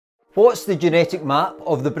What's the genetic map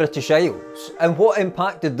of the British Isles, and what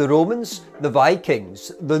impact did the Romans, the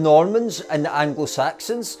Vikings, the Normans and the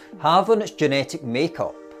Anglo-Saxons have on its genetic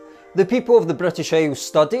makeup? The People of the British Isles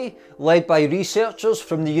study, led by researchers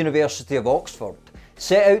from the University of Oxford,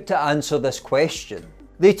 set out to answer this question.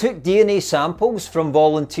 They took DNA samples from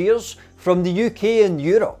volunteers from the UK and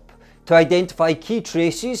Europe to identify key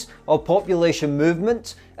traces of population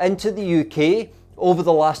movement into the UK over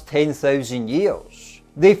the last 10,000 years.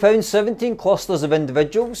 They found 17 clusters of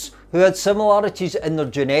individuals who had similarities in their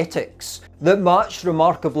genetics that matched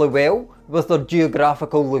remarkably well with their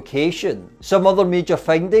geographical location. Some other major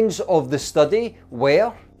findings of the study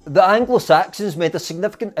were: the Anglo-Saxons made a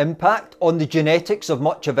significant impact on the genetics of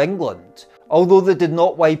much of England, although they did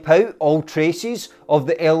not wipe out all traces of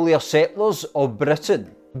the earlier settlers of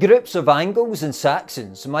Britain. Groups of Angles and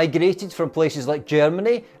Saxons migrated from places like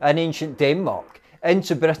Germany and ancient Denmark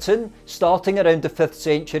into Britain starting around the 5th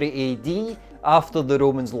century AD after the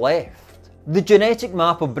Romans left. The genetic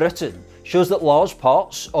map of Britain shows that large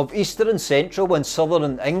parts of eastern, central and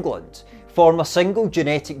southern England form a single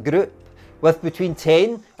genetic group with between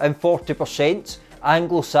 10 and 40%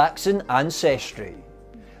 Anglo-Saxon ancestry.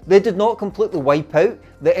 They did not completely wipe out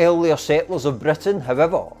the earlier settlers of Britain,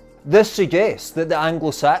 however. This suggests that the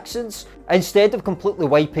Anglo-Saxons, instead of completely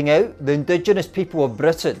wiping out the indigenous people of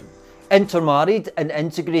Britain, intermarried and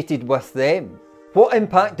integrated with them. What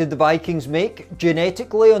impact did the Vikings make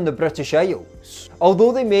genetically on the British Isles?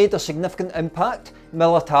 Although they made a significant impact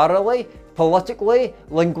militarily, politically,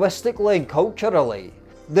 linguistically and culturally,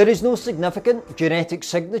 there is no significant genetic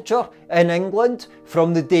signature in England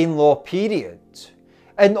from the Danelaw period.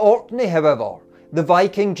 In Orkney, however, the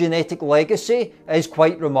Viking genetic legacy is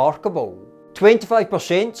quite remarkable.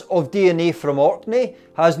 25% of DNA from Orkney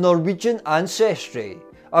has Norwegian ancestry,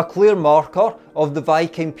 a clear marker of the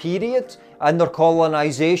Viking period and their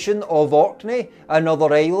colonisation of Orkney and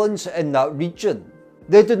other islands in that region.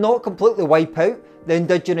 They did not completely wipe out the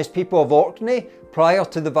indigenous people of Orkney prior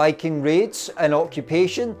to the Viking raids and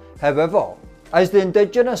occupation, however, as the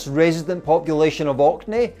indigenous resident population of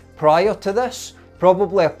Orkney prior to this,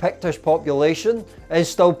 probably a Pictish population, is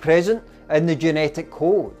still present in the genetic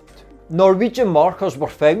code. Norwegian markers were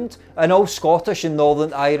found in all Scottish and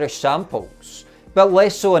Northern Irish samples, but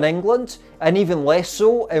less so in England and even less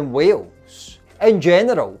so in Wales. In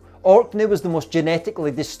general, Orkney was the most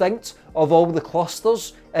genetically distinct of all the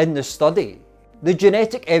clusters in the study. The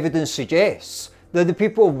genetic evidence suggests that the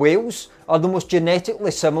people of Wales are the most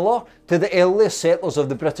genetically similar to the earliest settlers of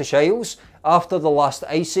the British Isles after the last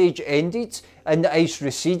ice age ended and the ice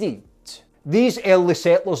receded. These early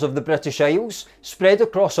settlers of the British Isles spread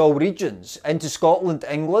across all regions into Scotland,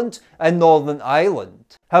 England and Northern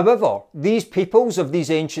Ireland. However, these peoples of these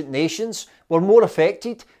ancient nations were more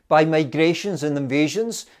affected by migrations and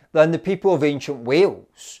invasions than the people of ancient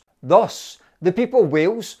Wales. Thus, the people of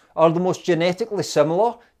Wales are the most genetically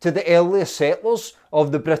similar to the earliest settlers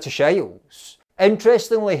of the British Isles.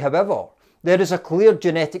 Interestingly, however, there is a clear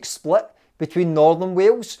genetic split between Northern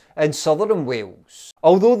Wales and Southern Wales.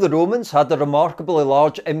 Although the Romans had a remarkably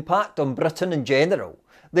large impact on Britain in general,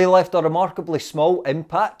 they left a remarkably small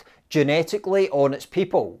impact genetically on its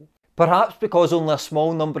people, perhaps because only a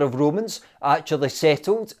small number of Romans actually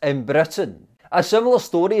settled in Britain. A similar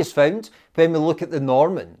story is found when we look at the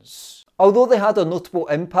Normans. Although they had a notable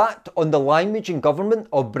impact on the language and government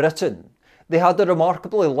of Britain, they had a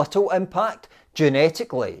remarkably little impact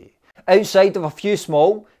genetically, outside of a few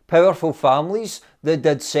small, powerful families that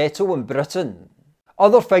did settle in Britain.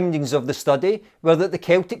 Other findings of the study were that the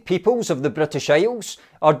Celtic peoples of the British Isles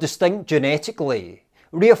are distinct genetically,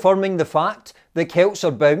 reaffirming the fact that Celts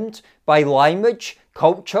are bound by language,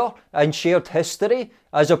 culture and shared history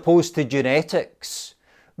as opposed to genetics.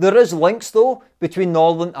 There is links though between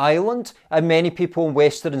Northern Ireland and many people in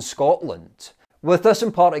Western Scotland, with this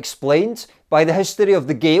in part explained by the history of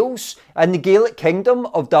the Gaels and the Gaelic kingdom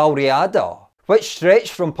of Dalriada, which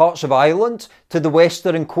stretched from parts of Ireland to the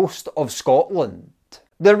western coast of Scotland.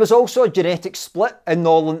 There was also a genetic split in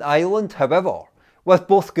Northern Ireland, however, with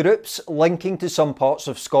both groups linking to some parts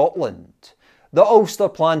of Scotland. The Ulster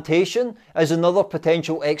plantation is another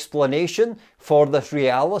potential explanation for this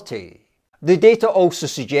reality. The data also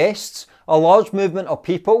suggests a large movement of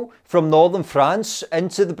people from northern France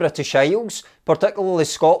into the British Isles, particularly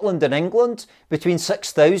Scotland and England, between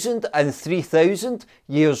 6,000 and 3,000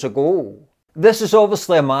 years ago. This is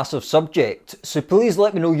obviously a massive subject, so please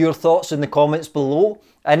let me know your thoughts in the comments below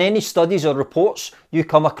and any studies or reports you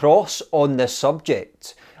come across on this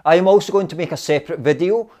subject. I am also going to make a separate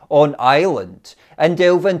video on Ireland and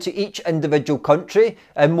delve into each individual country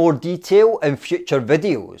in more detail in future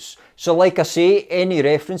videos, So like I say, any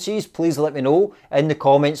references, please let me know in the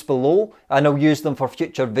comments below and I'll use them for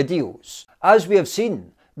future videos. As we have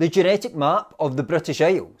seen, the genetic map of the British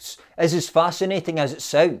Isles is as fascinating as it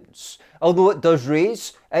sounds, although it does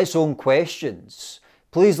raise its own questions.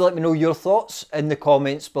 Please let me know your thoughts in the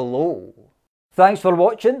comments below. Thanks for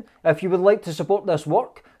watching. If you would like to support this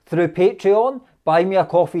work through Patreon,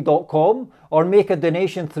 buymeacoffee.com, or make a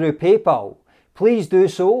donation through PayPal, please do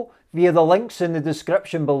so via the links in the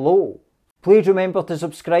description below. Please remember to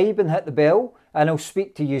subscribe and hit the bell, and I'll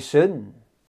speak to you soon.